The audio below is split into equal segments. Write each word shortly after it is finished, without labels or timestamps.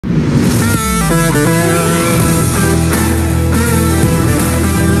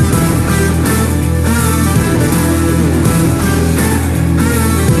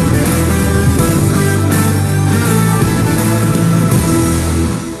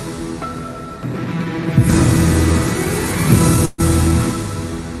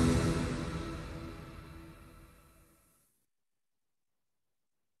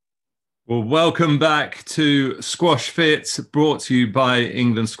Welcome back to SQUASHfit, brought to you by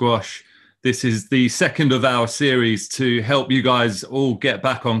England Squash. This is the second of our series to help you guys all get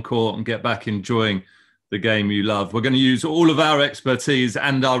back on court and get back enjoying the game you love. We're going to use all of our expertise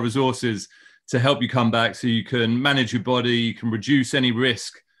and our resources to help you come back so you can manage your body, you can reduce any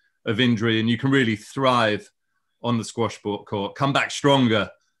risk of injury, and you can really thrive on the squash court, come back stronger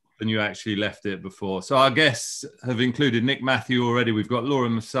than you actually left it before. So our guests have included Nick Matthew already. We've got Laura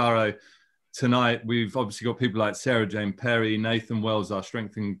Massaro. Tonight, we've obviously got people like Sarah Jane Perry, Nathan Wells, our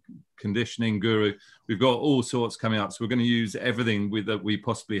strength and conditioning guru. We've got all sorts coming up. So we're going to use everything that we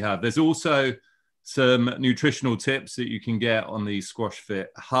possibly have. There's also some nutritional tips that you can get on the SQUASHfit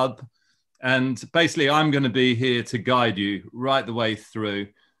hub. And basically, I'm going to be here to guide you right the way through,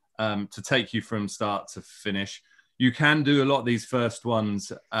 to take you from start to finish. You can do a lot of these first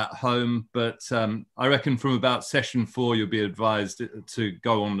ones at home, but I reckon from about session 4, you'll be advised to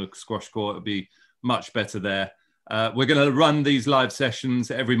go on the squash court. It'll be much better there. We're going to run these live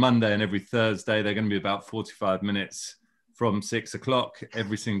sessions every Monday and every Thursday. They're going to be about 45 minutes from 6 o'clock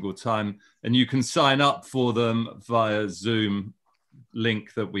every single time. And you can sign up for them via Zoom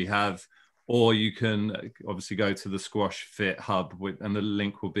link that we have, or you can obviously go to the SQUASHfit hub and the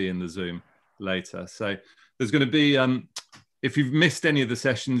link will be in the Zoom later. So there's going to be, if you've missed any of the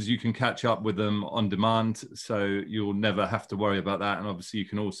sessions, you can catch up with them on demand. So you'll never have to worry about that. And obviously you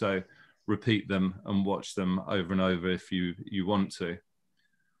can also repeat them and watch them over and over if you want to.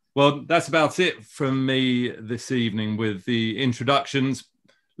 Well, that's about it from me this evening with the introductions.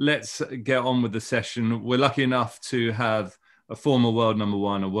 Let's get on with the session. We're lucky enough to have a former world number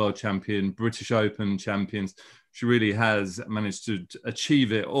one, a world champion, British Open champions. She really has managed to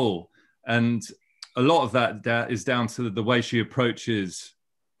achieve it all. And a lot of that is down to the way she approaches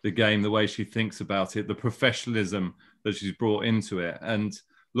the game, the way she thinks about it, the professionalism that she's brought into it. And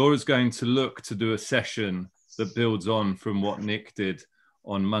Laura's going to look to do a session that builds on from what Nick did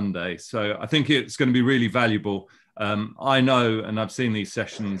on Monday. So I think it's going to be really valuable. I know, and I've seen these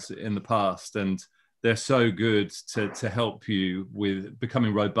sessions in the past, and they're so good to help you with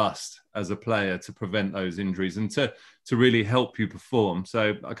becoming robust as a player, to prevent those injuries and to really help you perform.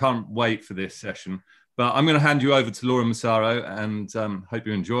 So I can't wait for this session. But I'm going to hand you over to Laura Massaro and hope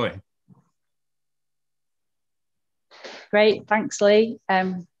you enjoy. Great, thanks, Lee.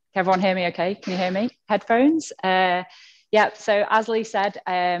 Can everyone hear me okay? Can you hear me? Headphones? Yeah, so as Lee said,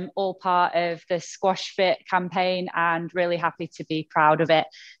 all part of the SQUASHfit campaign, and really happy to be proud of it,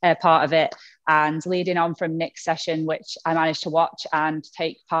 part of it, and leading on from Nick's session, which I managed to watch and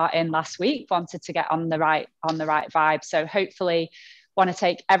take part in last week. Wanted to get on the right vibe. So hopefully want to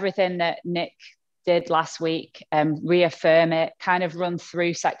take everything that Nick did last week and reaffirm it, kind of run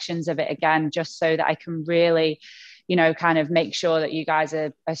through sections of it again, just so that I can really, you know, kind of make sure that you guys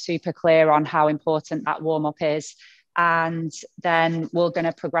are super clear on how important that warm-up is. And then we're going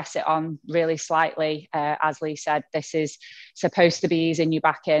to progress it on really slightly. As Lee said, this is supposed to be easing you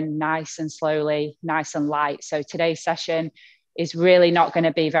back in nice and slowly, nice and light. So today's session is really not going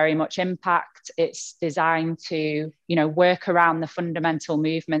to be very much impact. It's designed to, you know, work around the fundamental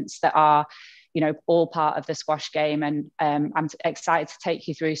movements that are, you know, all part of the squash game. And I'm excited to take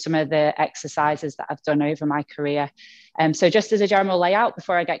you through some of the exercises that I've done over my career. So just as a general layout,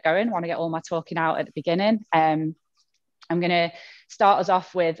 before I get going, I want to get all my talking out at the beginning. I'm going to start us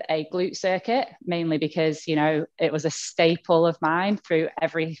off with a glute circuit, mainly because, you know, it was a staple of mine through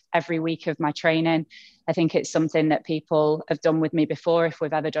every week of my training. I think it's something that people have done with me before if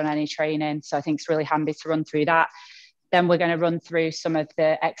we've ever done any training. So I think it's really handy to run through that. Then we're going to run through some of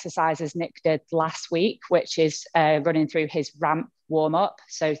the exercises Nick did last week, which is running through his ramp warm-up.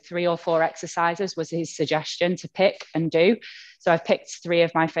 So 3 or 4 exercises was his suggestion to pick and do. So I've picked 3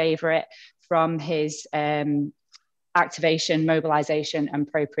 of my favorite from his activation, mobilization, and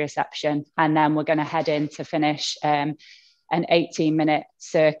proprioception. And then we're going to head in to finish an 18-minute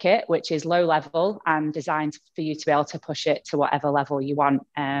circuit, which is low level and designed for you to be able to push it to whatever level you want.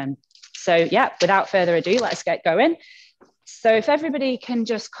 So yeah, without further ado, let's get going. So if everybody can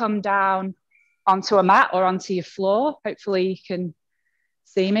just come down onto a mat or onto your floor, hopefully you can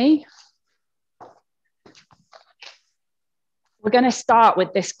see me. We're going to start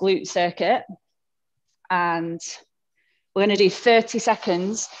with this glute circuit, and we're going to do 30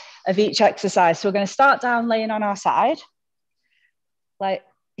 seconds of each exercise. So we're going to start down laying on our side. Like,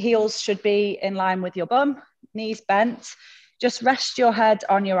 heels should be in line with your bum, knees bent. Just rest your head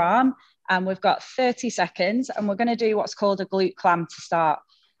on your arm, and we've got 30 seconds, and we're going to do what's called a glute clam to start.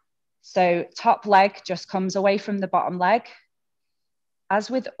 So top leg just comes away from the bottom leg. As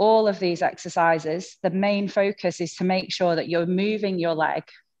with all of these exercises, the main focus is to make sure that you're moving your leg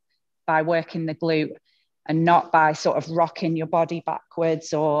by working the glute and not by sort of rocking your body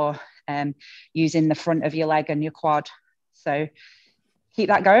backwards or using the front of your leg and your quad. So keep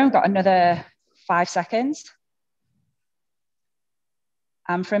that going. We've got another 5 seconds.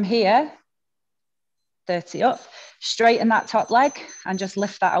 And from here, 30 up, straighten that top leg and just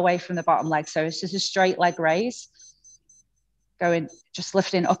lift that away from the bottom leg. So it's just a straight leg raise. Going, just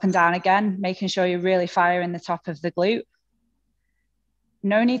lifting up and down again, making sure you're really firing the top of the glute.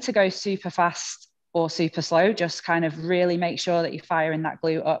 No need to go super fast or super slow, just kind of really make sure that you're firing that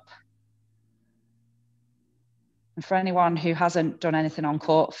glute up. And for anyone who hasn't done anything on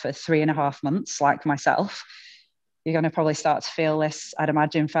court for 3.5 months, like myself, you're going to probably start to feel this, I'd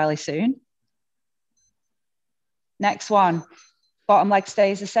imagine, fairly soon. Next one, bottom leg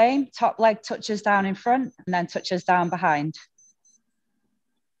stays the same, top leg touches down in front and then touches down behind.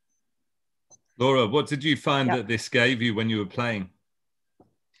 Laura, what did you find that this gave you when you were playing?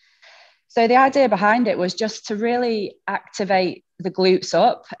 So the idea behind it was just to really activate the glutes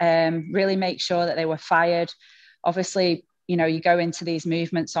up, really make sure that they were fired. Obviously, you know, you go into these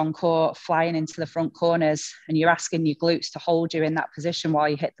movements on court, flying into the front corners, and you're asking your glutes to hold you in that position while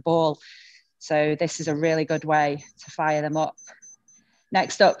you hit the ball. So this is a really good way to fire them up.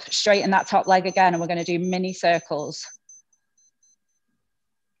 Next up, straighten that top leg again, and we're going to do mini circles.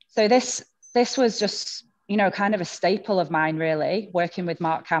 So this was just, you know, kind of a staple of mine, really, working with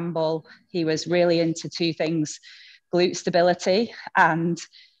Mark Campbell. He was really into 2 things, glute stability and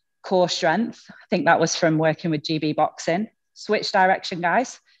core strength. I think that was from working with GB boxing. Switch direction,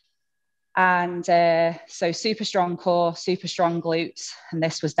 guys. And so super strong core, super strong glutes. And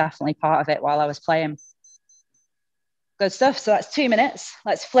this was definitely part of it while I was playing. Good stuff. So that's 2 minutes.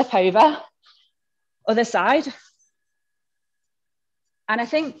 Let's flip over. Other side. And I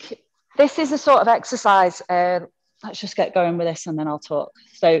think this is a sort of exercise. Let's just get going with this and then I'll talk.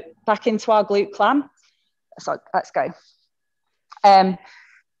 So back into our glute clam. So let's go. The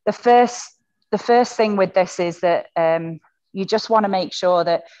first thing with this is that you just want to make sure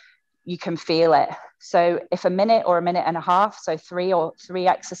that you can feel it. So if a minute or a minute and a half, so 3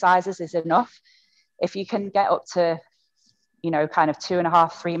 exercises is enough. If you can get up to, you know, kind of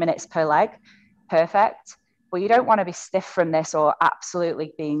 2.5, 3 minutes per leg, perfect. But you don't want to be stiff from this or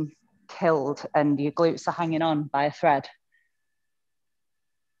absolutely being killed and your glutes are hanging on by a thread.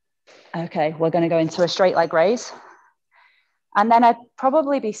 Okay, we're going to go into a straight leg raise. And then I'd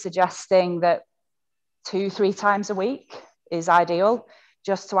probably be suggesting that 2-3 times a week is ideal,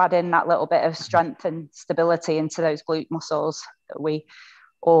 just to add in that little bit of strength and stability into those glute muscles that we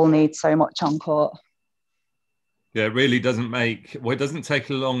all need so much on court. Yeah, it really doesn't make, well, it doesn't take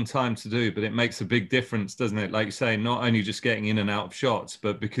a long time to do, but it makes a big difference, doesn't it? Like you say, not only just getting in and out of shots,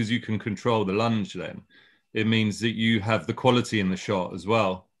 but because you can control the lunge then, it means that you have the quality in the shot as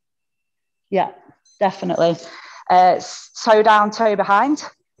well. Yeah, definitely. Toe down, toe behind.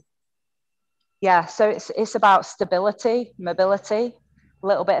 Yeah, so it's about stability, mobility, a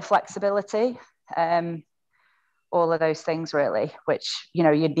little bit of flexibility, all of those things really, which, you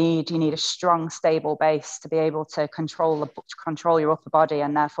know, you need a strong, stable base to be able to control your upper body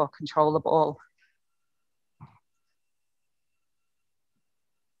and therefore control the ball.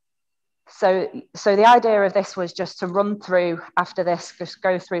 So the idea of this was just to run through after this, just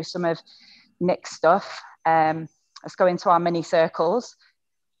go through some of Nick's stuff. Let's go into our mini circles.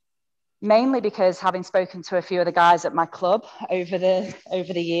 Mainly because having spoken to a few of the guys at my club over the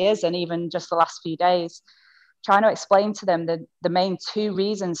years and even just the last few days, trying to explain to them the main 2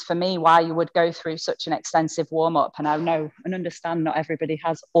 reasons for me why you would go through such an extensive warm-up. And I know and understand not everybody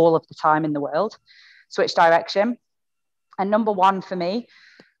has all of the time in the world. Switch direction. And number 1 for me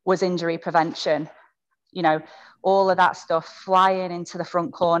was injury prevention. You know, all of that stuff, flying into the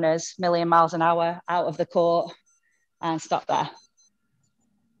front corners, million miles an hour out of the court, and stop there.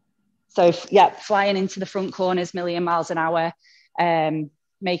 So yeah, flying into the front corners, million miles an hour,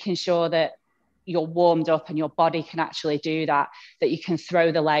 making sure that you're warmed up and your body can actually do that, that you can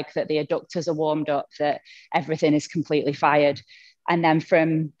throw the leg, that the adductors are warmed up, that everything is completely fired. And then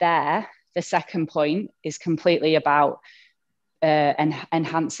from there, the second point is completely about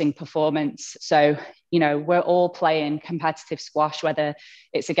enhancing performance. So, you know, we're all playing competitive squash, whether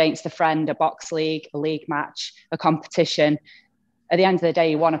it's against a friend, a box league, a league match, a competition. At the end of the day,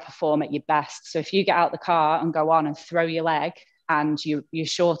 you want to perform at your best. So if you get out the car and go on and throw your leg and you're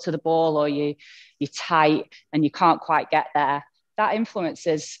short of the ball or you're tight and you can't quite get there, that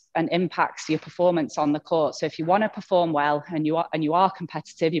influences and impacts your performance on the court. So if you want to perform well and you are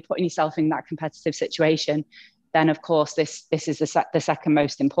competitive, you're putting yourself in that competitive situation, then of course this is the second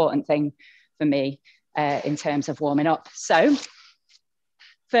most important thing for me in terms of warming up. So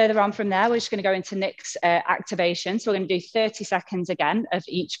further on from there, we're just going to go into Nick's activation. So we're going to do 30 seconds again of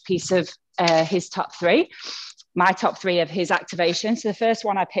each piece of his top three. My top three of his activation. So the first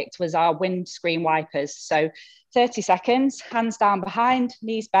one I picked was our windscreen wipers. So 30 seconds, hands down behind,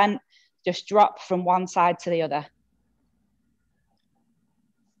 knees bent, just drop from one side to the other.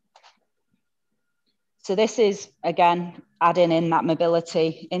 So this is, again, adding in that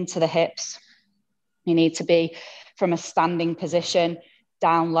mobility into the hips. You need to be from a standing position,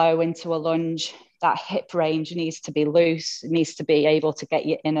 down low into a lunge. That hip range needs to be loose. It needs to be able to get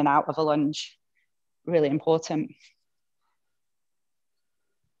you in and out of a lunge. Really important.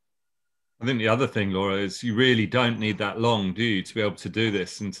 I think the other thing, Laura, is you really don't need that long, do you, to be able to do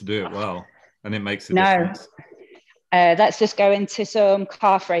this and to do it well? And it makes a difference. Let's just go into some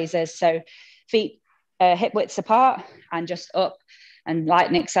calf raises. So feet hip widths apart and just up. And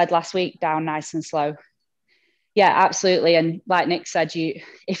like Nick said last week, down nice and slow. Yeah, absolutely. And like Nick said,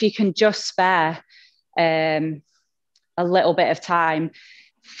 if you can just spare a little bit of time,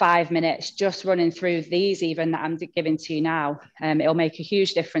 5 minutes, just running through these even that I'm giving to you now, it'll make a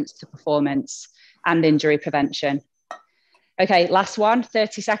huge difference to performance and injury prevention. Okay, last one,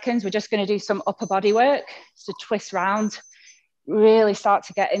 30 seconds. We're just going to do some upper body work. So twist round, really start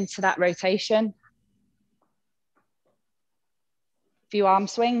to get into that rotation. A few arm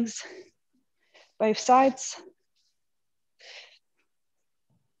swings, both sides.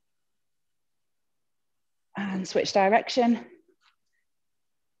 And switch direction.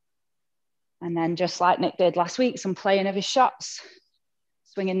 And then just like Nick did last week, some playing of his shots,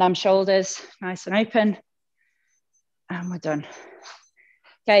 swinging them shoulders nice and open. And we're done.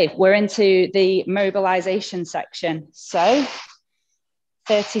 Okay, we're into the mobilization section. So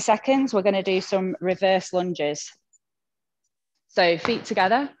 30 seconds, we're going to do some reverse lunges. So feet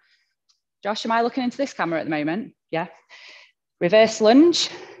together. Josh, am I looking into this camera at the moment? Yeah. Reverse lunge.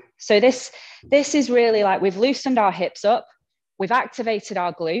 So this is really like we've loosened our hips up. We've activated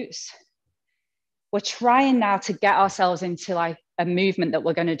our glutes. We're trying now to get ourselves into like a movement that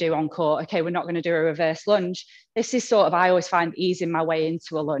we're going to do on court. Okay, we're not going to do a reverse lunge. This is sort of, I always find easing my way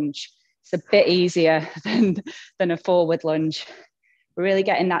into a lunge. It's a bit easier than a forward lunge. We're really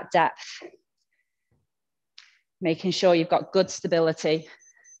getting that depth. Making sure you've got good stability.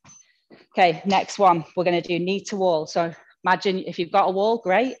 Okay, next one, we're going to do knee to wall. So imagine if you've got a wall,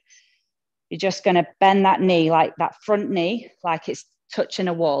 great. You're just going to bend that knee, like that front knee, like it's touching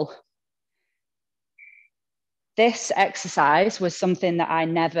a wall. This exercise was something that I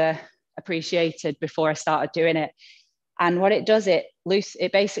never appreciated before I started doing it. And what it does, it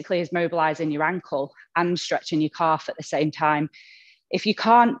basically is mobilizing your ankle and stretching your calf at the same time. If you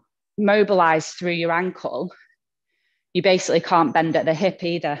can't mobilize through your ankle, you basically can't bend at the hip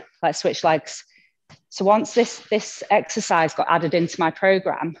either. Let's switch legs. So once this exercise got added into my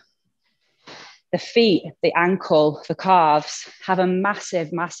program, the feet, the ankle, the calves have a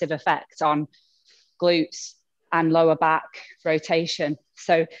massive, massive effect on glutes and lower back rotation.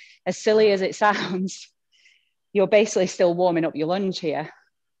 So as silly as it sounds, you're basically still warming up your lunge here.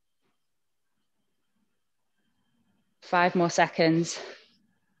 5 more seconds.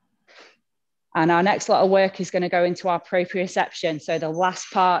 And our next lot of work is going to go into our proprioception. So the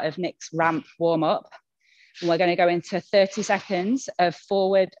last part of Nick's ramp warm up. And we're going to go into 30 seconds of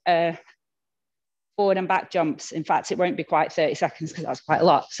forward and back jumps. In fact, it won't be quite 30 seconds because that's quite a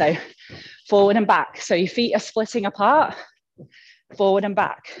lot. So forward and back. So your feet are splitting apart, forward and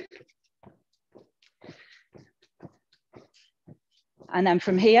back. And then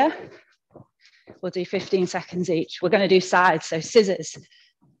from here, we'll do 15 seconds each. We're going to do sides, so scissors.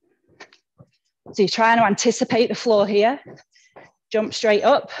 So you're trying to anticipate the floor here, jump straight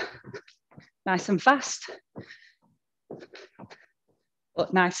up, nice and fast,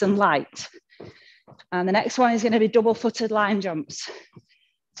 but nice and light. And the next one is going to be double-footed line jumps.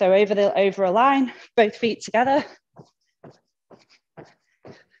 So over a line, both feet together.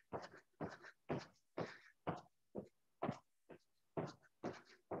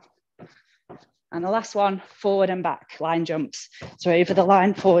 And the last one, forward and back, line jumps. So over the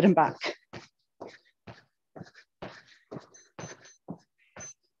line, forward and back.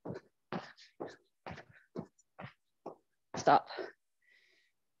 Stop.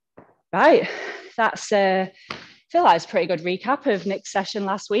 Right, that's I feel like it's a pretty good recap of Nick's session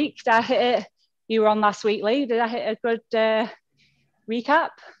last week. Did I hit it? You were on last week, Lee. Did I hit a good recap?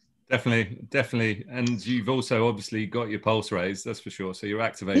 Definitely. And you've also obviously got your pulse raised, that's for sure. So you're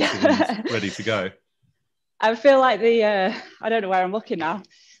activated and ready to go. I feel like I don't know where I'm looking now,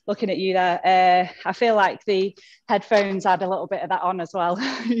 looking at you there. I feel like the headphones had a little bit of that on as well.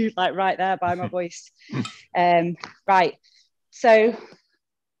 You're like right there by my voice. Right. So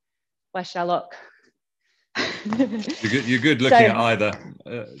Where shall I look? You're good looking at either.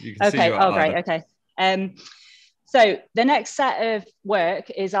 You can see you at great. either. Okay. So the next set of work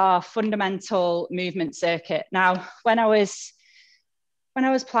is our fundamental movement circuit. Now, when I was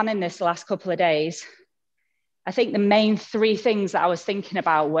planning this the last couple of days, I think the main three things that I was thinking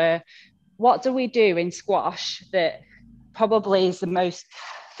about were, what do we do in squash that probably is the most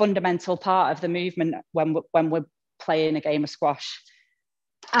fundamental part of the movement when we're playing a game of squash?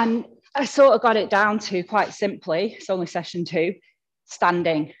 And I sort of got it down to, quite simply, it's only session 2,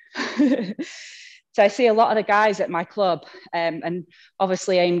 standing. So I see a lot of the guys at my club, and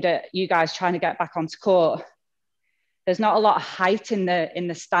obviously aimed at you guys trying to get back onto court. There's not a lot of height in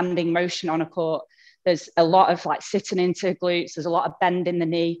the standing motion on a court. There's a lot of like sitting into glutes. There's a lot of bend in the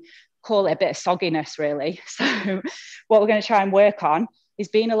knee. Call it a bit of sogginess, really. So what we're going to try and work on is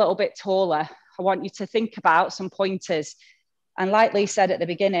being a little bit taller. I want you to think about some pointers. And like Lee said at the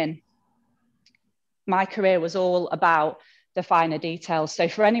beginning, my career was all about the finer details. So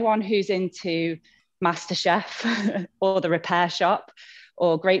for anyone who's into MasterChef or The Repair Shop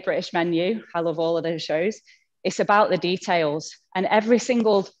or Great British Menu, I love all of those shows. It's about the details, and every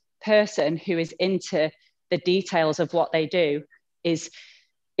single person who is into the details of what they do is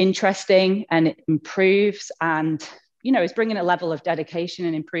interesting, and it improves, and is bringing a level of dedication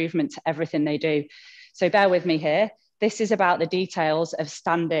and improvement to everything they do. So bear with me here. This is about the details of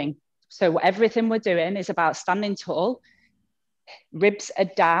standing. So everything we're doing is about standing tall. Ribs are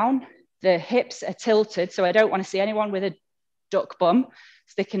down, the hips are tilted. So I don't want to see anyone with a duck bum,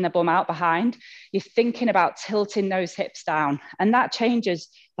 sticking the bum out behind. You're thinking about tilting those hips down, and that changes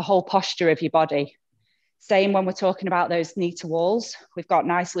the whole posture of your body. Same when we're talking about those knee to walls. We've got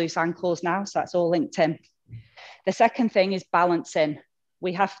nice loose ankles now, so that's all linked in. The second thing is balancing.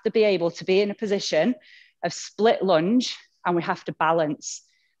 We have to be able to be in a position of split lunge, and we have to balance.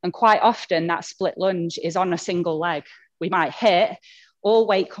 And quite often that split lunge is on a single leg. We might hit, all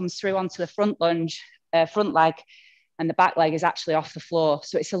weight comes through onto the front leg, and the back leg is actually off the floor.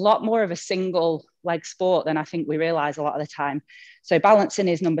 So it's a lot more of a single leg sport than I think we realize a lot of the time. So balancing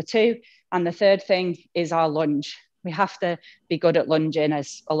is number 2. And the third thing is our lunge. We have to be good at lunging,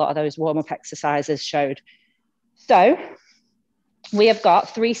 as a lot of those warm-up exercises showed. So we have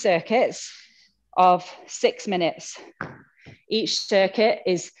got 3 circuits of 6 minutes. Each circuit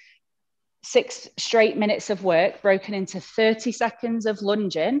is 6 straight minutes of work broken into 30 seconds of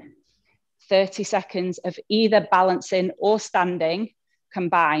lunging, 30 seconds of either balancing or standing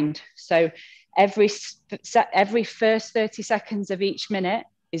combined. So every first 30 seconds of each minute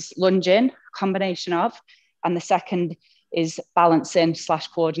is lunging, combination of, and the second is balancing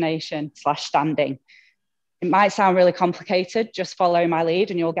 / coordination / standing. It might sound really complicated, just follow my lead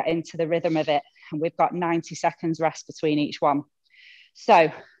and you'll get into the rhythm of it. And we've got 90 seconds rest between each one.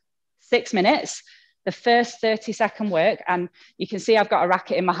 So 6 minutes, the first 30-second work, and you can see I've got a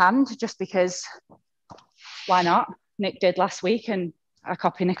racket in my hand just because, why not? Nick did last week and I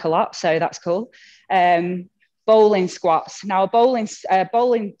copy Nick a lot, so that's cool. Bowling squats. Now a bowling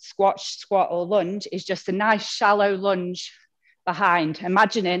squat or lunge is just a nice shallow lunge behind.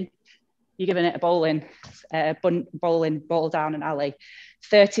 Imagining you're giving it a bowling ball down an alley.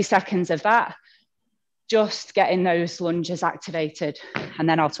 30 seconds of that, just getting those lunges activated. And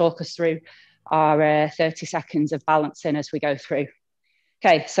then I'll talk us through our 30 seconds of balancing as we go through.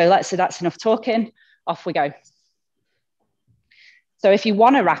 Okay, so let's say that's enough talking, off we go. So if you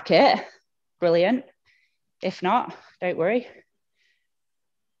want a racket, brilliant. If not, don't worry.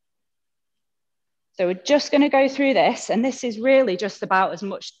 So we're just going to go through this, and this is really just about as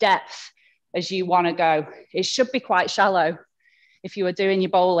much depth as you want to go. It should be quite shallow. If you were doing your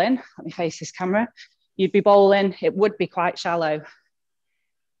bowling, let me face this camera, you'd be bowling, it would be quite shallow.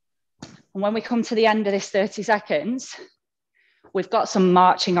 And when we come to the end of this 30 seconds, we've got some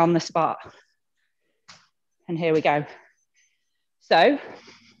marching on the spot. And here we go. So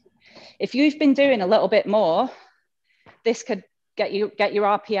if you've been doing a little bit more, this could get your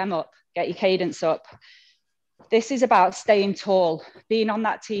RPM up, get your cadence up. This is about staying tall, being on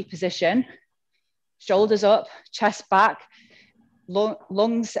that T position, shoulders up, chest back,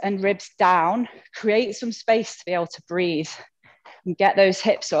 lungs and ribs down, create some space to be able to breathe and get those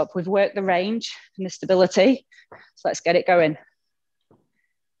hips up. We've worked the range and the stability, so let's get it going.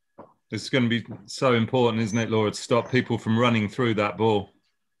 It's going to be so important, isn't it, Laura, to stop people from running through that ball?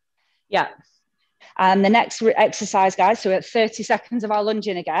 Yeah. And the next exercise, guys, so at 30 seconds of our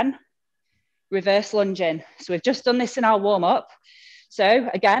lunging again, reverse lunging. So we've just done this in our warm-up. So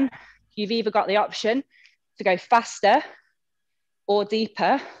again, you've either got the option to go faster or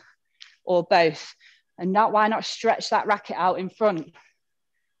deeper or both. And why not stretch that racket out in front?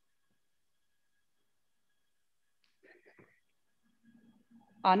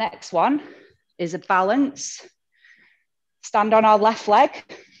 Our next one is a balance. Stand on our left leg,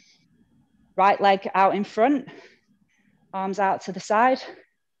 right leg out in front, arms out to the side.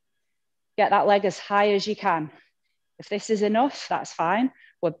 Get that leg as high as you can. If this is enough, that's fine.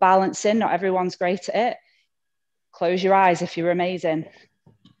 We're balancing, not everyone's great at it. Close your eyes if you're amazing.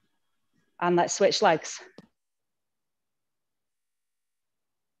 And let's switch legs.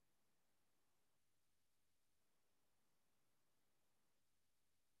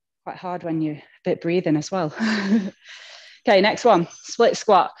 Quite hard when you're a bit breathing as well. Okay, next one, split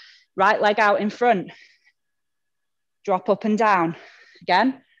squat. Right leg out in front. Drop up and down.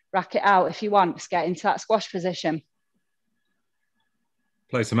 Again, rack it out if you want. Just get into that squash position.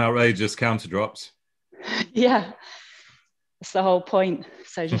 Play some outrageous counter drops. Yeah, that's the whole point.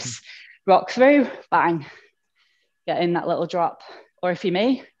 So just rock through, bang, get in that little drop. Or if you're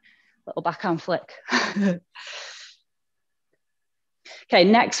me, little backhand flick. Okay,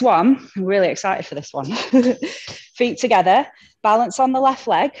 next one. I'm really excited for this one. Feet together, balance on the left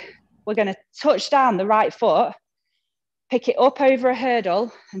leg. We're going to touch down the right foot, pick it up over a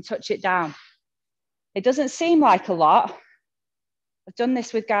hurdle and touch it down. It doesn't seem like a lot. I've done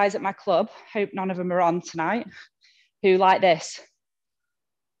this with guys at my club. Hope none of them are on tonight, who like this.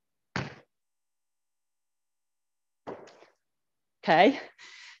 Okay,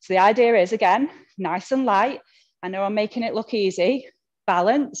 so the idea is, again, nice and light. I know I'm making it look easy.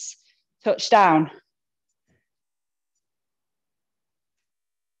 Balance, touch down.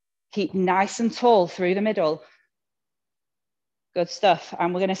 Keep nice and tall through the middle. Good stuff.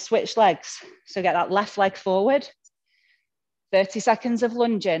 And we're going to switch legs. So get that left leg forward. 30 seconds of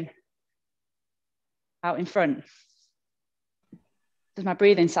lunging. Out in front. Does my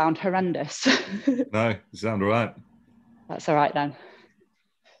breathing sound horrendous? No, you sound all right. That's all right then.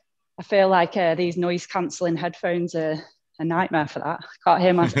 I feel like these noise cancelling headphones are a nightmare for that. Can't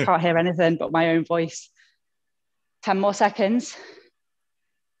hear anything but my own voice. 10 more seconds.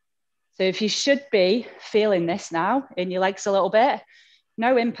 So if you should be feeling this now in your legs a little bit,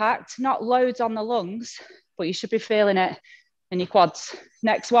 no impact, not loads on the lungs, but you should be feeling it in your quads.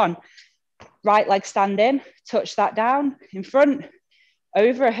 Next one, right leg standing, touch that down in front,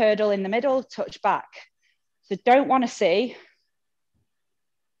 over a hurdle in the middle, touch back. So don't want to see,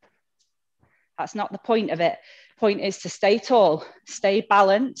 that's not the point of it. Point is to stay tall, stay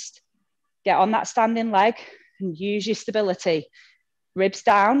balanced, get on that standing leg and use your stability. Ribs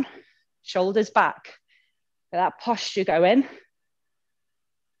down, shoulders back. Get that posture going.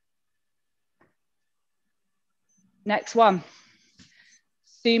 Next one,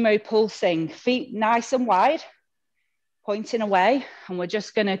 sumo pulsing. Feet nice and wide, pointing away. And we're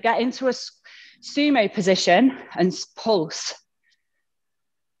just gonna get into a sumo position and pulse.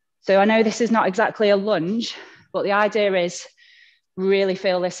 So I know this is not exactly a lunge, but the idea is really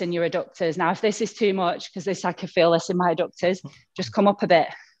feel this in your adductors. Now, if this is too much, because I can feel this in my adductors, just come up a bit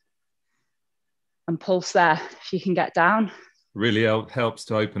and pulse there if you can get down. Really helps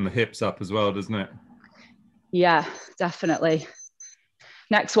to open the hips up as well, doesn't it? Yeah, definitely.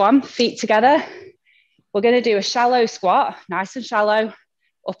 Next one, feet together. We're going to do a shallow squat, nice and shallow,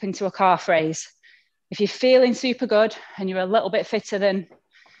 up into a calf raise. If you're feeling super good and you're a little bit fitter than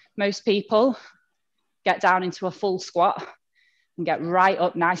most people, get down into a full squat and get right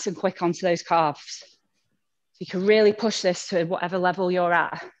up nice and quick onto those calves. So you can really push this to whatever level you're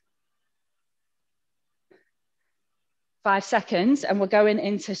at. 5 seconds, and we're going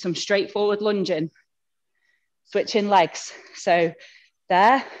into some straightforward lunging. Switching legs. So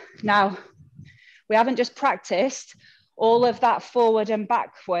there. Now, we haven't just practiced all of that forward and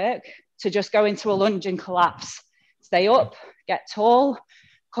back work to just go into a lunge and collapse. Stay up, get tall,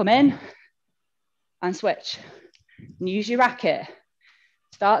 come in and switch. And use your racket.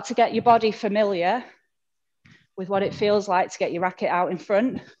 Start to get your body familiar with what it feels like to get your racket out in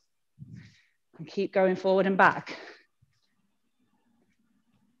front and keep going forward and back.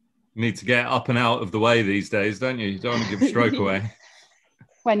 You need to get up and out of the way these days, don't you? You don't want to give a stroke away.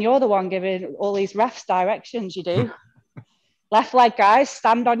 When you're the one giving all these refs directions, you do. Left leg, guys,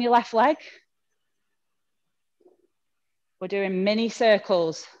 stand on your left leg. We're doing mini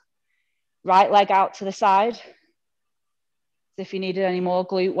circles. Right leg out to the side. As if you needed any more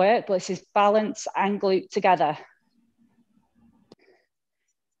glute work, but this is balance and glute together.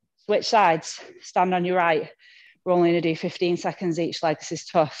 Switch sides, stand on your right. We're only going to do 15 seconds each leg. This is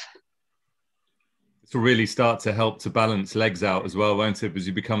tough. This will really start to help to balance legs out as well, won't it? Because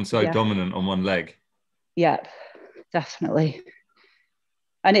you become so dominant on one leg. Yep, definitely.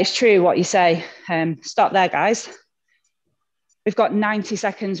 And it's true what you say. Stop there, guys. We've got 90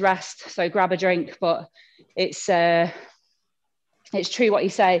 seconds rest, so grab a drink, but it's it's true what you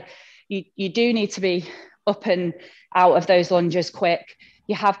say. You do need to be up and out of those lunges quick.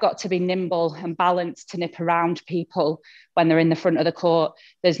 You have got to be nimble and balanced to nip around people when they're in the front of the court.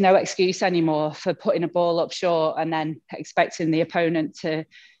 There's no excuse anymore for putting a ball up short and then expecting the opponent to,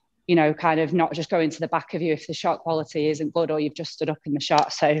 you know, kind of not just go into the back of you if the shot quality isn't good or you've just stood up in the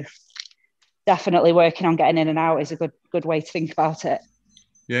shot. So definitely working on getting in and out is a good way to think about it.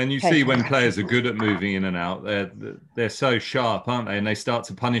 Yeah, and you see when players are good at moving in and out, they're so sharp, aren't they? And they start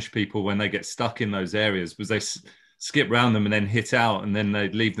to punish people when they get stuck in those areas because they skip around them and then hit out, and then they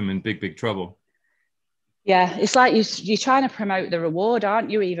leave them in big trouble. Yeah, it's like you're trying to promote the reward, aren't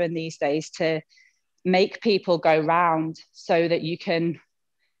you, even these days, to make people go round so that you can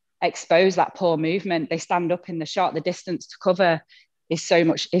expose that poor movement. They stand up in the shot, the distance to cover is so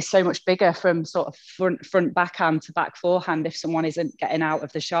much bigger from sort of front backhand to back forehand if someone isn't getting out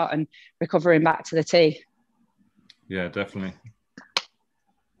of the shot and recovering back to the tee. Yeah, definitely.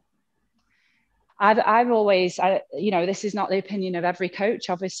 I've always, you know, this is not the opinion of every coach,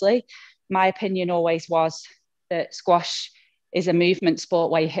 obviously. My opinion always was that squash is a movement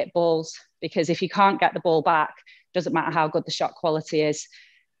sport where you hit balls, because if you can't get the ball back, doesn't matter how good the shot quality is.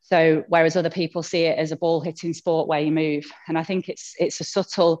 So whereas other people see it as a ball hitting sport where you move. And I think it's a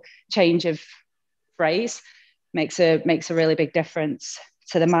subtle change of phrase, makes a really big difference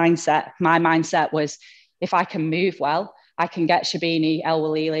to the mindset. My mindset was, if I can move well, I can get Shabini, El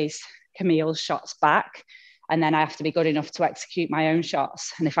Walili's, Camille's shots back. And then I have to be good enough to execute my own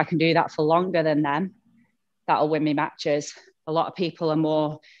shots. And if I can do that for longer than them, that'll win me matches. A lot of people are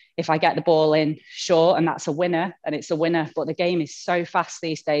more, if I get the ball in short and that's a winner, and it's a winner. But the game is so fast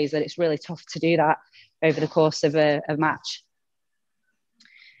these days that it's really tough to do that over the course of a match.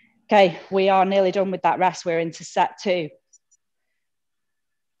 Okay, we are nearly done with that rest. We're into set 2.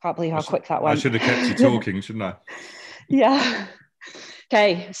 Can't believe how quick that went. I should have kept you talking, shouldn't I? Yeah.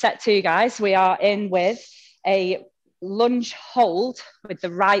 Okay, set 2, guys. We are in with a lunge hold with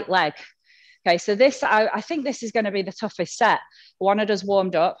the right leg. Okay, so this, I think this is going to be the toughest set. I wanted us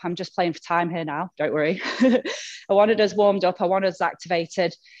warmed up. I'm just playing for time here now, don't worry. I wanted us warmed up. I wanted us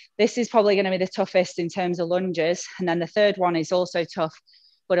activated. This is probably going to be the toughest in terms of lunges. And then the third one is also tough,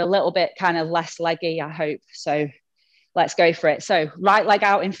 but a little bit kind of less leggy, I hope. So let's go for it. So right leg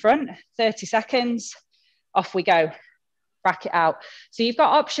out in front, 30 seconds, off we go. Rack it out. So you've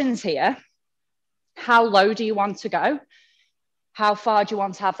got options here. How low do you want to go? How far do you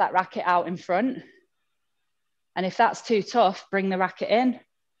want to have that racket out in front? And if that's too tough, bring the racket in.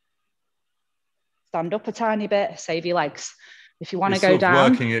 Stand up a tiny bit, save your legs. If you want to go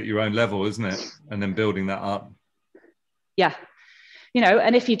down. Working at your own level, isn't it? And then building that up. Yeah. You know,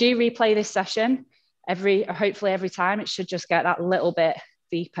 and if you do replay this session, hopefully every time, it should just get that little bit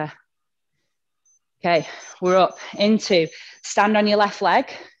deeper. Okay, we're up into stand on your left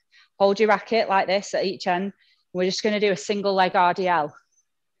leg. Hold your racket like this at each end. We're just going to do a single leg RDL. So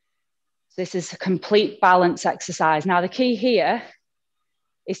this is a complete balance exercise. Now, the key here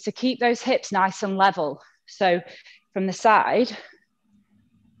is to keep those hips nice and level. So from the side,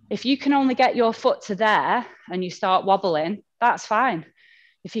 if you can only get your foot to there and you start wobbling, that's fine.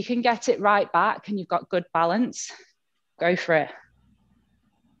 If you can get it right back and you've got good balance, go for it.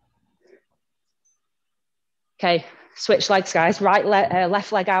 Okay, switch legs, guys.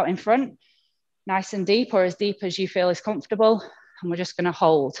 Left leg out in front. Nice and deep, or as deep as you feel is comfortable. And we're just going to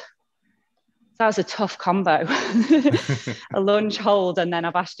hold. So that was a tough combo. A lunge, hold, and then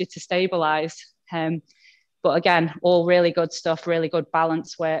I've asked you to stabilize. But again, all really good stuff, really good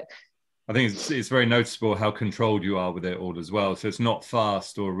balance work. I think it's very noticeable how controlled you are with it all as well. So it's not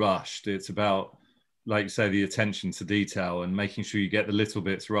fast or rushed. It's about, like you say, the attention to detail and making sure you get the little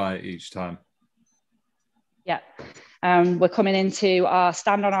bits right each time. Yeah. We're coming into our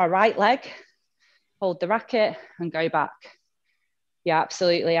stand on our right leg. Hold the racket and go back. Yeah,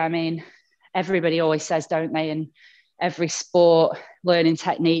 absolutely. I mean, everybody always says, don't they, in every sport, learning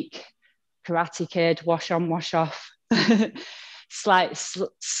technique, Karate Kid, wash on, wash off.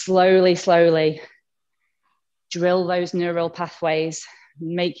 Slowly drill those neural pathways,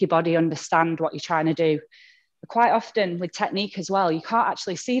 make your body understand what you're trying to do. But quite often with technique as well, you can't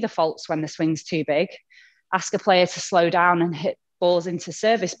actually see the faults when the swing's too big. Ask a player to slow down and hit balls into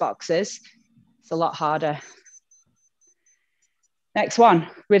service boxes. It's a lot harder. Next one,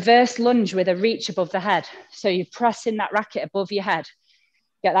 reverse lunge with a reach above the head. So you're pressing that racket above your head.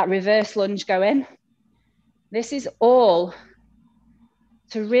 Get that reverse lunge going. This is all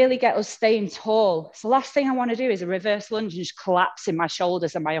to really get us staying tall. So the last thing I want to do is a reverse lunge and just collapse in my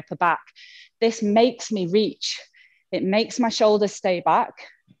shoulders and my upper back. This makes me reach. It makes my shoulders stay back,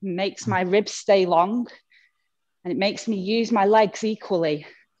 makes my ribs stay long. And it makes me use my legs equally.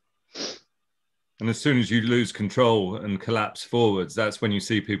 And as soon as you lose control and collapse forwards, that's when you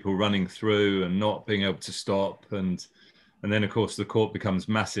see people running through and not being able to stop. And then, of course, the court becomes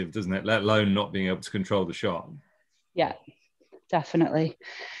massive, doesn't it? Let alone not being able to control the shot. Yeah, definitely.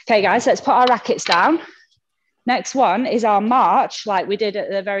 Okay, guys, let's put our rackets down. Next one is our march, like we did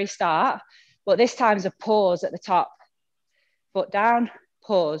at the very start, but this time's a pause at the top. Foot down,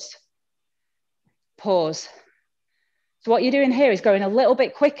 pause, pause. So what you're doing here is going a little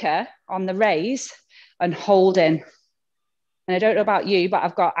bit quicker on the raise and holding. And I don't know about you, but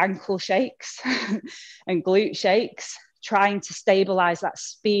I've got ankle shakes and glute shakes, trying to stabilize that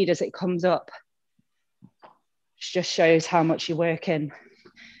speed as it comes up. Which just shows how much you're working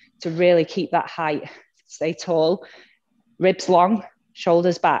to really keep that height. Stay tall, ribs long,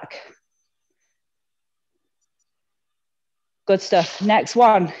 shoulders back. Good stuff. Next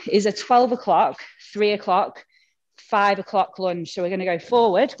one is a 12 o'clock, 3 o'clock, 5 o'clock lunge. So we're going to go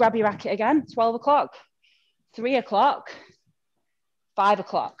forward, grab your racket again, 12 o'clock, 3 o'clock, 5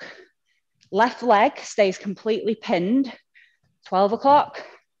 o'clock. Left leg stays completely pinned, 12 o'clock,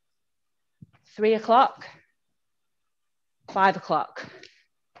 3 o'clock, 5 o'clock.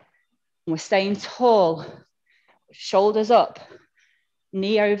 And we're staying tall, shoulders up,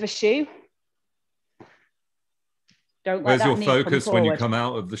 knee over shoe. Don't let Where's that your knee come focus forward. when you come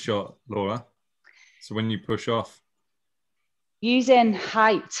out of the shot, Laura? So when you push off? Using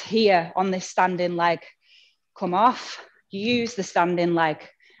height here on this standing leg. Come off, use the standing leg,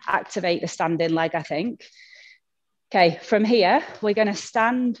 activate the standing leg, I think. Okay, from here, we're going to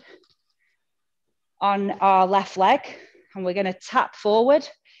stand on our left leg and we're going to tap forward,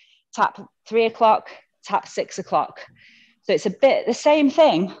 tap 3 o'clock, tap 6 o'clock. So it's a bit the same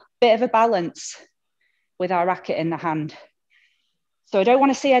thing, bit of a balance with our racket in the hand. So I don't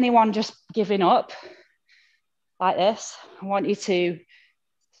want to see anyone just giving up like this. I want you to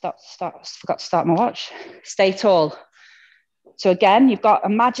forgot to start my watch. Stay tall. So again,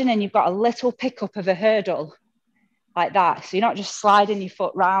 imagining you've got a little pickup of a hurdle like that. So you're not just sliding your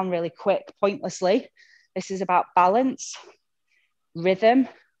foot round really quick, pointlessly. This is about balance, rhythm,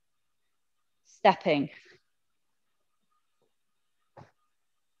 stepping.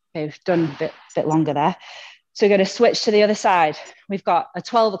 Okay, we've done a bit longer there. So we're going to switch to the other side. We've got a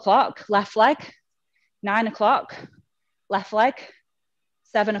 12 o'clock, left leg, 9 o'clock, left leg,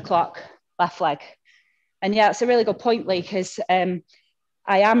 7 o'clock, left leg. And yeah, it's a really good point, Lee, because I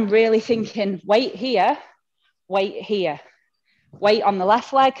am really thinking weight here, weight here, weight on the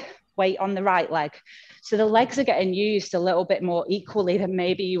left leg, weight on the right leg. So the legs are getting used a little bit more equally than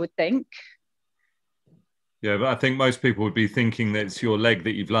maybe you would think. Yeah, but I think most people would be thinking that it's your leg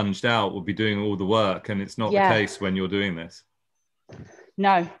that you've lunged out will be doing all the work, and it's not the case when you're doing this.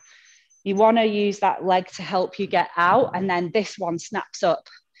 No, you want to use that leg to help you get out, and then this one snaps up.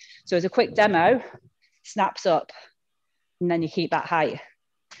 So as a quick demo, snaps up, and then you keep that height.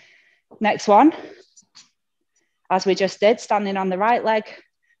 Next one, as we just did, standing on the right leg,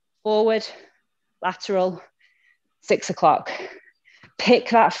 forward, lateral, 6 o'clock. Pick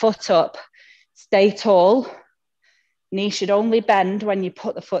that foot up. Stay tall. Knee should only bend when you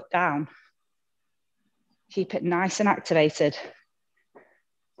put the foot down. Keep it nice and activated.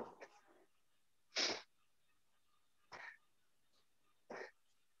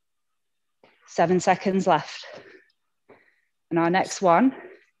 Seven seconds left. And our next one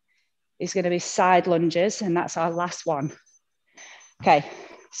is going to be side lunges, and that's our last one. Okay,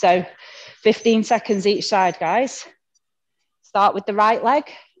 so 15 seconds each side, guys. Start with the right leg.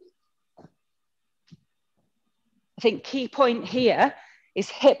 I think key point here is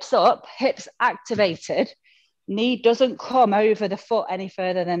hips up, hips activated. Knee doesn't come over the foot any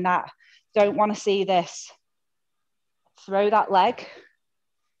further than that. Don't want to see this. Throw that leg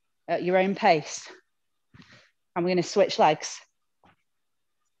at your own pace. And we're going to switch legs.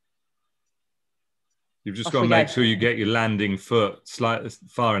 You've just got to make sure you get your landing foot slightly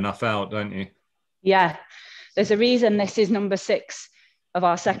far enough out, don't you? Yeah. There's a reason this is number 6 of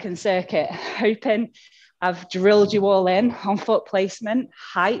our second circuit. Hoping I've drilled you all in on foot placement,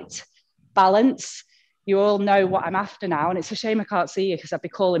 height, balance. You all know what I'm after now. And it's a shame I can't see you because I'd be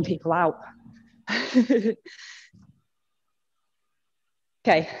calling people out.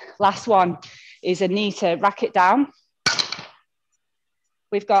 Okay, last one is a knee to racket down.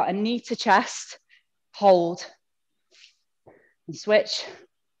 We've got a knee to chest, hold, and switch,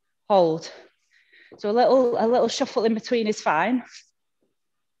 hold. So a little shuffle in between is fine.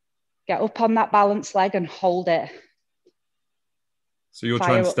 Get up on that balance leg and hold it. So you're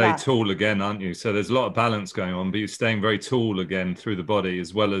trying to stay tall again, aren't you? So there's a lot of balance going on, but you're staying very tall again through the body,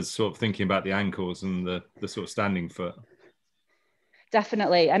 as well as sort of thinking about the ankles and the sort of standing foot.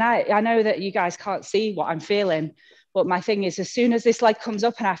 Definitely. And I know that you guys can't see what I'm feeling, but my thing is, as soon as this leg comes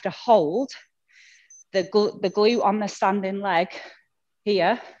up and I have to hold, the glute on the standing leg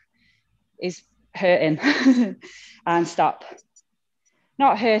here is hurting and stop.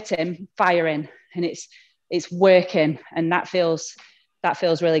 Not hurting, firing, and it's working, and that feels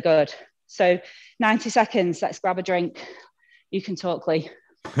really good. So 90 seconds, let's grab a drink. You can talk, Lee.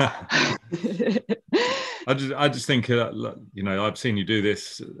 I just think, you know, I've seen you do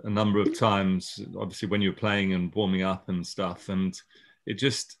this a number of times, obviously when you're playing and warming up and stuff. And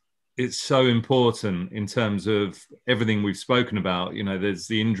it's so important in terms of everything we've spoken about. You know, there's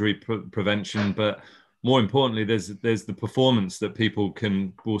the injury prevention, but more importantly, there's the performance that people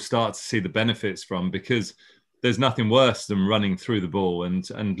will start to see the benefits from, because there's nothing worse than running through the ball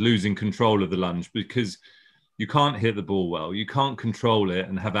and losing control of the lunge, because you can't hit the ball well, you can't control it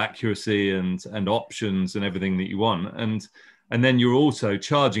and have accuracy and options and everything that you want. And then you're also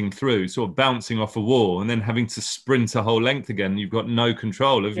charging through, sort of bouncing off a wall and then having to sprint a whole length again. You've got no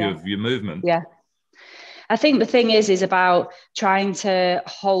control of your movement. Yeah. I think the thing is about trying to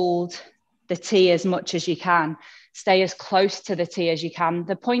hold the tee as much as you can, stay as close to the tee as you can.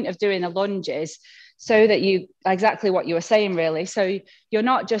 The point of doing a lunge is so that you, exactly what you were saying, really. So you're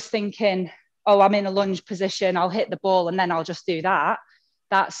not just thinking, oh, I'm in a lunge position, I'll hit the ball and then I'll just do that.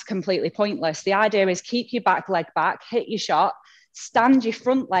 That's completely pointless. The idea is keep your back leg back, hit your shot, stand your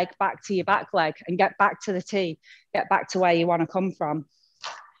front leg back to your back leg and get back to the tee, get back to where you want to come from.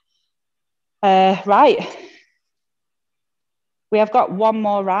 Right. We have got one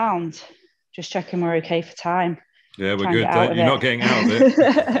more round. Just checking we're okay for time. Yeah, we're good. You're not getting out of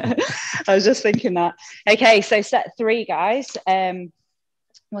it. I was just thinking that. Okay, so set 3, guys.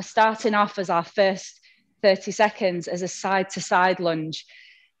 We're starting off as our first 30 seconds as a side-to-side lunge.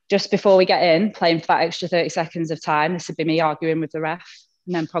 Just before we get in, playing for that extra 30 seconds of time. This would be me arguing with the ref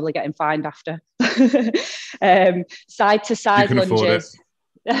and then probably getting fined after. Side-to-side lunges.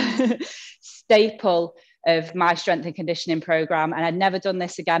 Staple of my strength and conditioning program. And I'd never done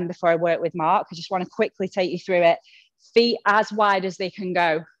this again before I worked with Mark. I just want to quickly take you through it. Feet as wide as they can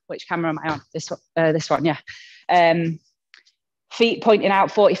go. Which camera am I on? This one, yeah. Feet pointing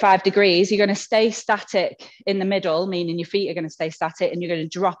out 45 degrees. You're going to stay static in the middle, meaning your feet are going to stay static, and you're going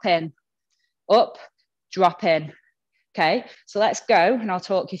to drop in, up, drop in. Okay, so let's go, and I'll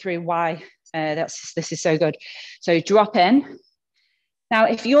talk you through why this is so good. So drop in. Now,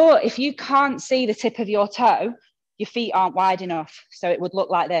 if you can't see the tip of your toe, your feet aren't wide enough. So it would look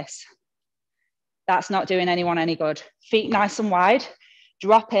like this. That's not doing anyone any good. Feet nice and wide,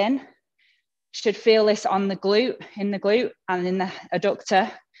 drop in. Should feel this on the glute, in the glute and in the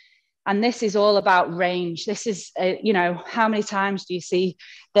adductor. And this is all about range. This is, you know, how many times do you see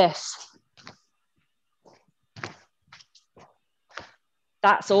this?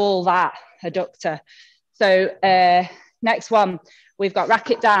 That's all that adductor. So next one, we've got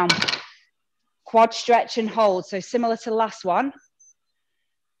racket down, quad stretch and hold. So similar to the last one,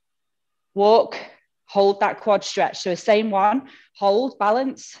 walk, hold that quad stretch. So same one, hold,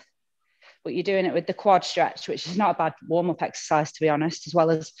 balance, but you're doing it with the quad stretch, which is not a bad warm-up exercise, to be honest, as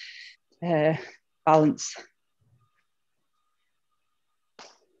well as balance.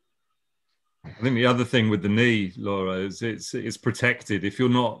 I think the other thing with the knee, Laura, is it's protected. If you're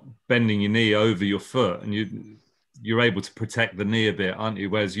not bending your knee over your foot, and you're able to protect the knee a bit, aren't you?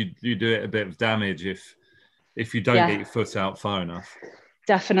 Whereas you do it a bit of damage if you don't get your foot out far enough.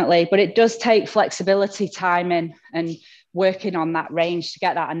 Definitely, but it does take flexibility, timing, and working on that range to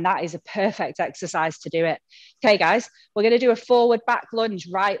get that. And that is a perfect exercise to do it. Okay, guys, we're going to do a forward back lunge,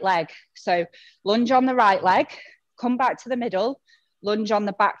 right leg. So lunge on the right leg, come back to the middle, lunge on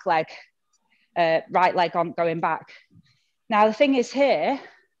the back leg, right leg on going back. Now, the thing is here,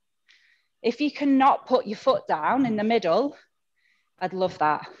 if you cannot put your foot down in the middle, I'd love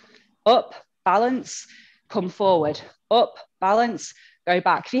that. Up, balance, come forward. Up, balance, go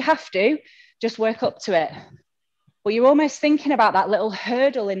back. If you have to, just work up to it. But you're almost thinking about that little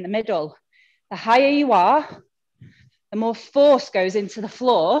hurdle in the middle. The higher you are, the more force goes into the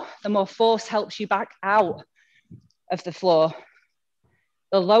floor, the more force helps you back out of the floor.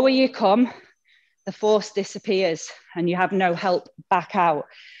 The lower you come, the force disappears and you have no help back out.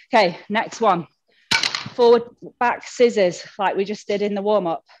 Okay, next one. Forward back scissors, like we just did in the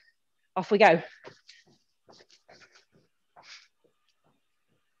warm-up. Off we go.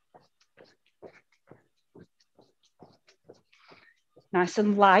 Nice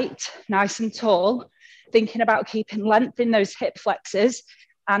and light, nice and tall. thinking about keeping length in those hip flexors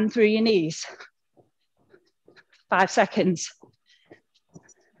and through your knees. 5 seconds.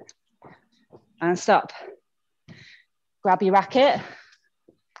 And stop. Grab your racket,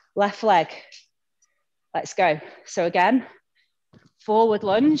 left leg. Let's go. So again, forward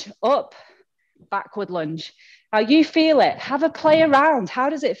lunge, up, backward lunge. Now you feel it. Have a play around. How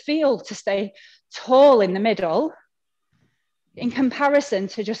does it feel to stay tall in the middle in comparison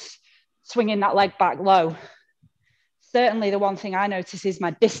to just swinging that leg back low? Certainly the one thing I notice is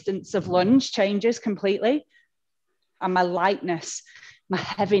my distance of lunge changes completely, and my lightness, my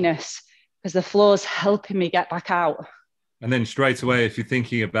heaviness, because the floor's helping me get back out. And then straight away, if you're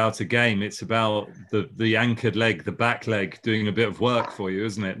thinking about a game, it's about the anchored leg, the back leg doing a bit of work for you,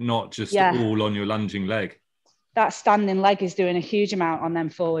 isn't it? Not just all on your lunging leg. That standing leg is doing a huge amount on them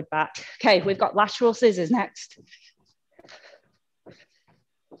forward back. Okay, we've got lateral scissors next.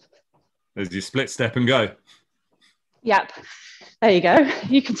 There's your split step and go. Yep, there you go.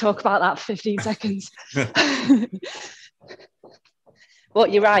 You can talk about that for 15 seconds.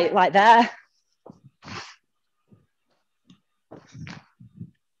 But you're right, like there.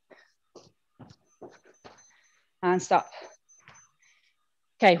 And stop.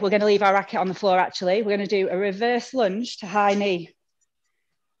 Okay, we're going to leave our racket on the floor actually. We're going to do a reverse lunge to high knee.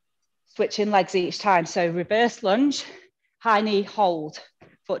 Switching legs each time. So reverse lunge, high knee, hold.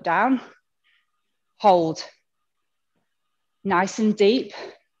 Foot down, hold. Nice and deep.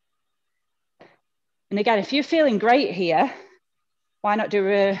 And again, if you're feeling great here, why not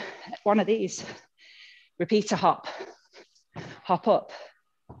do one of these? Repeat a hop. Hop up.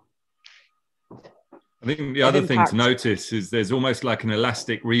 I think the other thing to notice is there's almost like an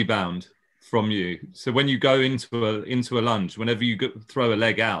elastic rebound from you. So when you go into a lunge, whenever you throw a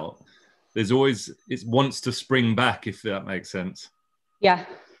leg out, there's always, it wants to spring back, if that makes sense. Yeah,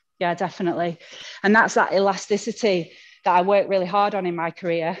 definitely. And that's that elasticity that I work really hard on in my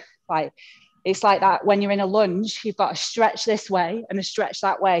career. Like, it's like that when you're in a lunge, you've got to stretch this way and a stretch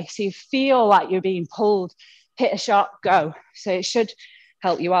that way. So you feel like you're being pulled, hit a shot, go. So it should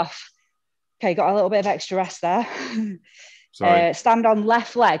help you off. Okay, got a little bit of extra rest there. Sorry. Stand on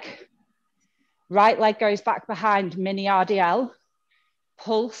left leg. Right leg goes back behind, mini RDL.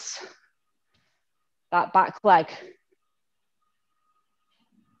 Pulse that back leg.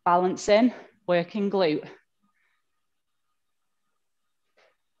 Balancing, working glute.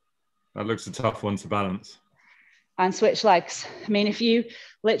 That looks a tough one to balance. And switch legs. I mean, if you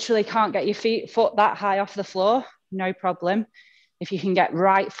literally can't get your foot that high off the floor, no problem. If you can get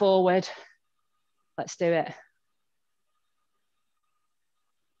right forward, let's do it.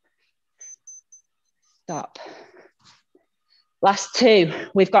 Stop. Last two,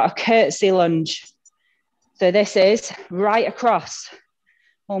 we've got a curtsy lunge. So this is right across,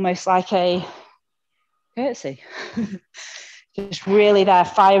 almost like a curtsy. Just really there,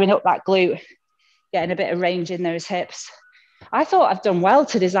 firing up that glute, getting a bit of range in those hips. I thought I've done well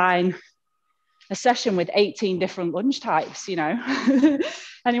to design a session with 18 different lunge types, you know.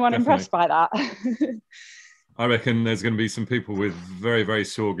 Anyone Definitely. Impressed by that? I reckon there's going to be some people with very, very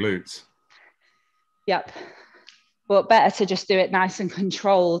sore glutes. Yep. But better to just do it nice and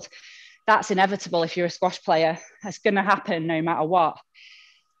controlled. That's inevitable if you're a squash player. It's going to happen no matter what.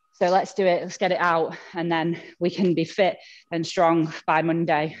 So let's do it. Let's get it out. And then we can be fit and strong by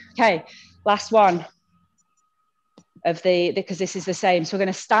Monday. Okay, last one of because this is the same. So we're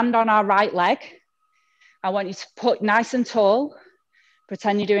going to stand on our right leg. I want you to put nice and tall.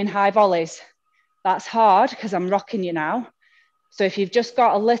 Pretend you're doing high volleys. That's hard because I'm rocking you now. So if you've just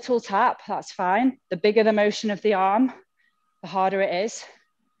got a little tap, that's fine. The bigger the motion of the arm, the harder it is.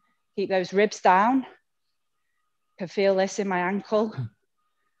 Keep those ribs down. I can feel this in my ankle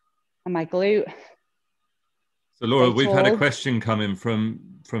and my glute. So Laura, we've had a question coming from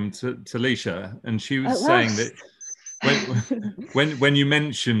Talisha, and she was saying that when you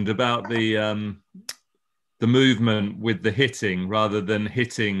mentioned about the movement with the hitting rather than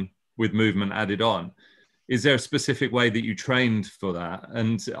hitting with movement added on, is there a specific way that you trained for that?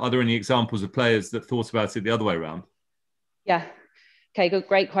 And are there any examples of players that thought about it the other way around? Yeah. Okay, good,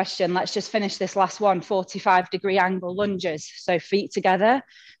 great question. Let's just finish this last one, 45-degree angle lunges. So feet together,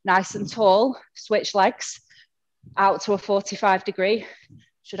 nice and tall, switch legs out to a 45-degree.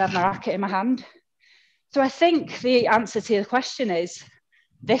 Should have my racket in my hand. So I think the answer to the question is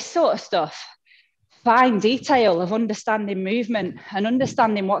this sort of stuff, fine detail of understanding movement and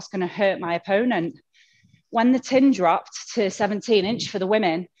understanding what's going to hurt my opponent. When the tin dropped to 17-inch for the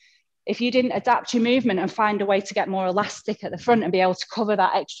women, if you didn't adapt your movement and find a way to get more elastic at the front and be able to cover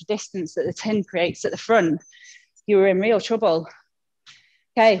that extra distance that the tin creates at the front, you were in real trouble.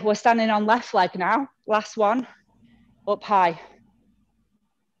 Okay, we're standing on left leg now. Last one, up high.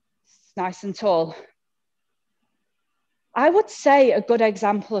 Nice and tall. I would say a good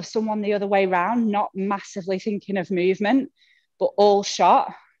example of someone the other way around, not massively thinking of movement, but all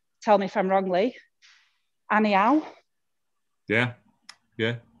shot. Tell me if I'm wrong, Lee. Annie Au. Yeah,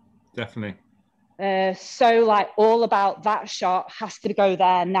 definitely. So like all about that shot has to go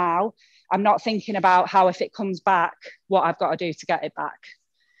there now. I'm not thinking about how if it comes back, what I've got to do to get it back.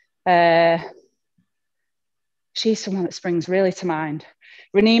 She's someone that springs really to mind.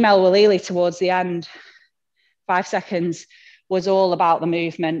 Raneem El Walili towards the end, 5 seconds, was all about the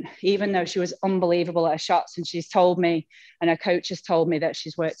movement, even though she was unbelievable at her shots. And she's told me, and her coach has told me that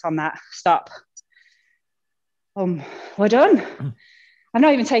she's worked on that. Stop. We're done. I'm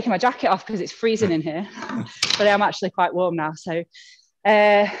not even taking my jacket off because it's freezing in here, but I'm actually quite warm now. So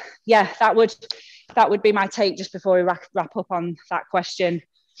yeah, that would be my take just before we wrap up on that question.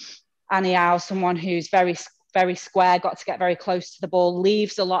 Annie Au, someone who's very, very square, got to get very close to the ball,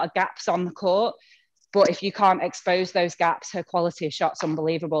 leaves a lot of gaps on the court. But if you can't expose those gaps, her quality of shot's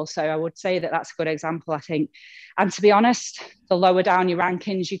unbelievable. So I would say that that's a good example, I think. And to be honest, the lower down your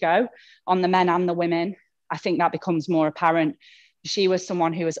rankings you go on the men and the women, I think that becomes more apparent. She was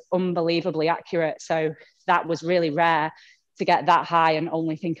someone who was unbelievably accurate. So that was really rare to get that high and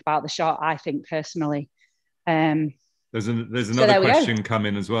only think about the shot, I think personally. There's another question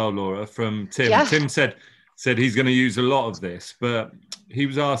coming as well, Laura, from Tim. Yeah. Tim said he's going to use a lot of this, but he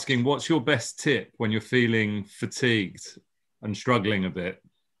was asking, what's your best tip when you're feeling fatigued and struggling a bit?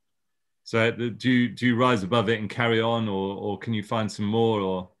 So do you rise above it and carry on, or can you find some more?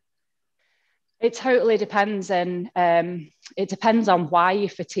 Or it totally depends, and it depends on why you're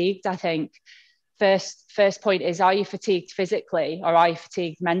fatigued. I think first point is, are you fatigued physically or are you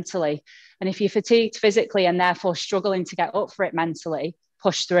fatigued mentally? And if you're fatigued physically and therefore struggling to get up for it mentally,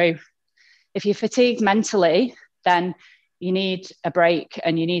 push through. If you're fatigued mentally, then you need a break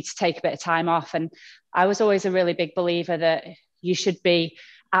and you need to take a bit of time off. And I was always a really big believer that you should be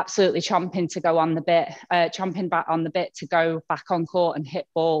absolutely chomping back on the bit to go back on court and hit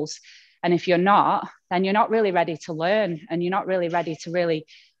balls. And if you're not, then you're not really ready to learn and you're not really ready to really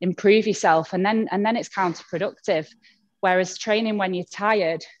improve yourself. And then it's counterproductive. Whereas training when you're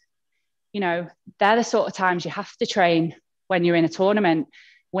tired, they're the sort of times you have to train when you're in a tournament.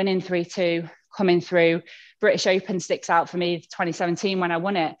 Winning 3-2, coming through. British Open sticks out for me 2017 when I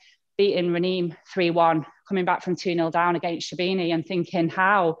won it, beating Raneem 3-1, coming back from 2-0 down against Shabini and thinking,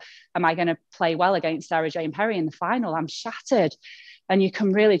 how am I going to play well against Sarah Jane Perry in the final? I'm shattered. And you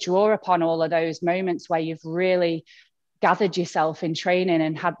can really draw upon all of those moments where you've really gathered yourself in training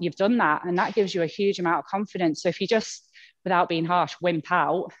and you've done that. And that gives you a huge amount of confidence. So if you just, without being harsh, wimp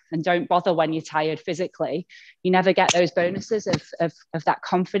out and don't bother when you're tired physically, you never get those bonuses of that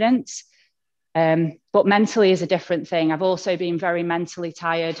confidence. But mentally is a different thing. I've also been very mentally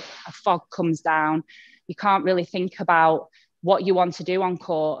tired. A fog comes down. You can't really think about what you want to do on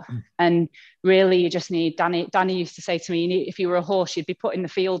court. And really you just need, Danny used to say to me, if you were a horse, you'd be put in the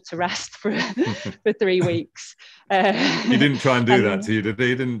field to rest for 3 weeks. He didn't try and do that to you, did he?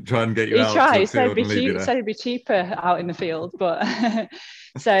 He didn't try and get you out to the field and leave you there. So it'd be cheaper out in the field. But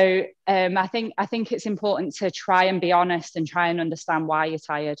so I think it's important to try and be honest and try and understand why you're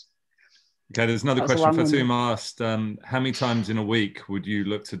tired. Okay, there's another question. Fatuma asked, how many times in a week would you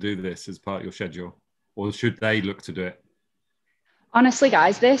look to do this as part of your schedule? Or should they look to do it? Honestly,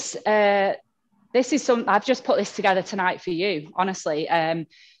 guys, this is something I've just put this together tonight for you. Honestly, a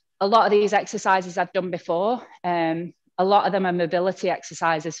lot of these exercises I've done before. A lot of them are mobility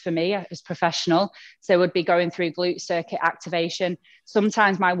exercises for me as professional. So would be going through glute circuit activation.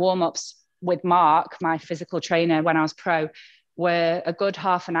 Sometimes my warm-ups with Mark, my physical trainer when I was pro, were a good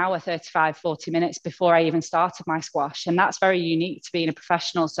half an hour, 35, 40 minutes before I even started my squash. And that's very unique to being a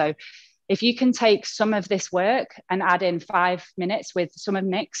professional. So if you can take some of this work and add in 5 minutes with some of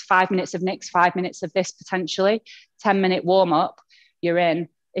Nick's, 5 minutes of Nick's, 5 minutes of this potentially, 10-minute warm up, you're in.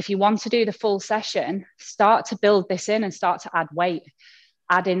 If you want to do the full session, start to build this in and start to add weight.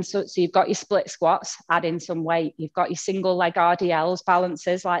 Add in, so you've got your split squats, add in some weight. You've got your single leg RDLs,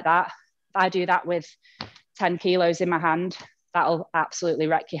 balances like that. I do that with 10 kilos in my hand. That'll absolutely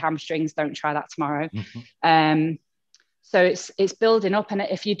wreck your hamstrings. Don't try that tomorrow. So it's building up. And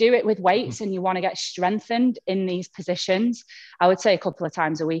if you do it with weights and you want to get strengthened in these positions, I would say a couple of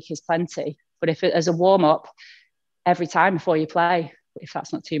times a week is plenty. But if it as a warm up every time before you play, if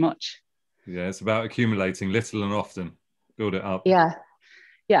that's not too much. Yeah, it's about accumulating little and often. Build it up. Yeah.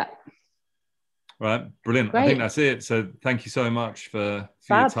 Right, brilliant. Great. I think that's it. So thank you so much for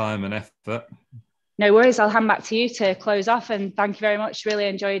your time and effort. No worries. I'll hand back to you to close off. And thank you very much. Really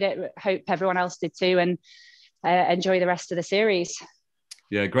enjoyed it. Hope everyone else did too. And enjoy the rest of the series.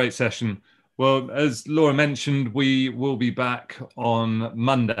 Yeah, great session. Well, as Laura mentioned, we will be back on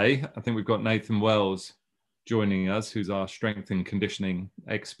Monday. I think we've got Nathan Wells joining us, who's our strength and conditioning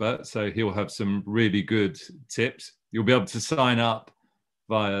expert. So he'll have some really good tips. You'll be able to sign up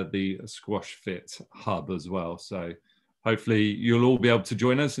via the SQUASHfit hub as well. So hopefully you'll all be able to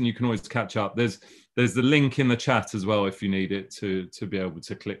join us, and you can always catch up. There's the link in the chat as well if you need it to be able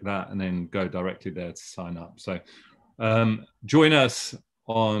to click that and then go directly there to sign up. So join us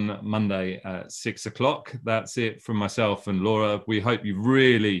on Monday at 6 o'clock. That's it from myself and Laura. We hope you've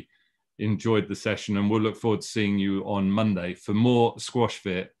really enjoyed the session, and we'll look forward to seeing you on Monday for more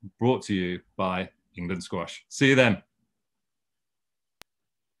SQUASHfit brought to you by England Squash. See you then.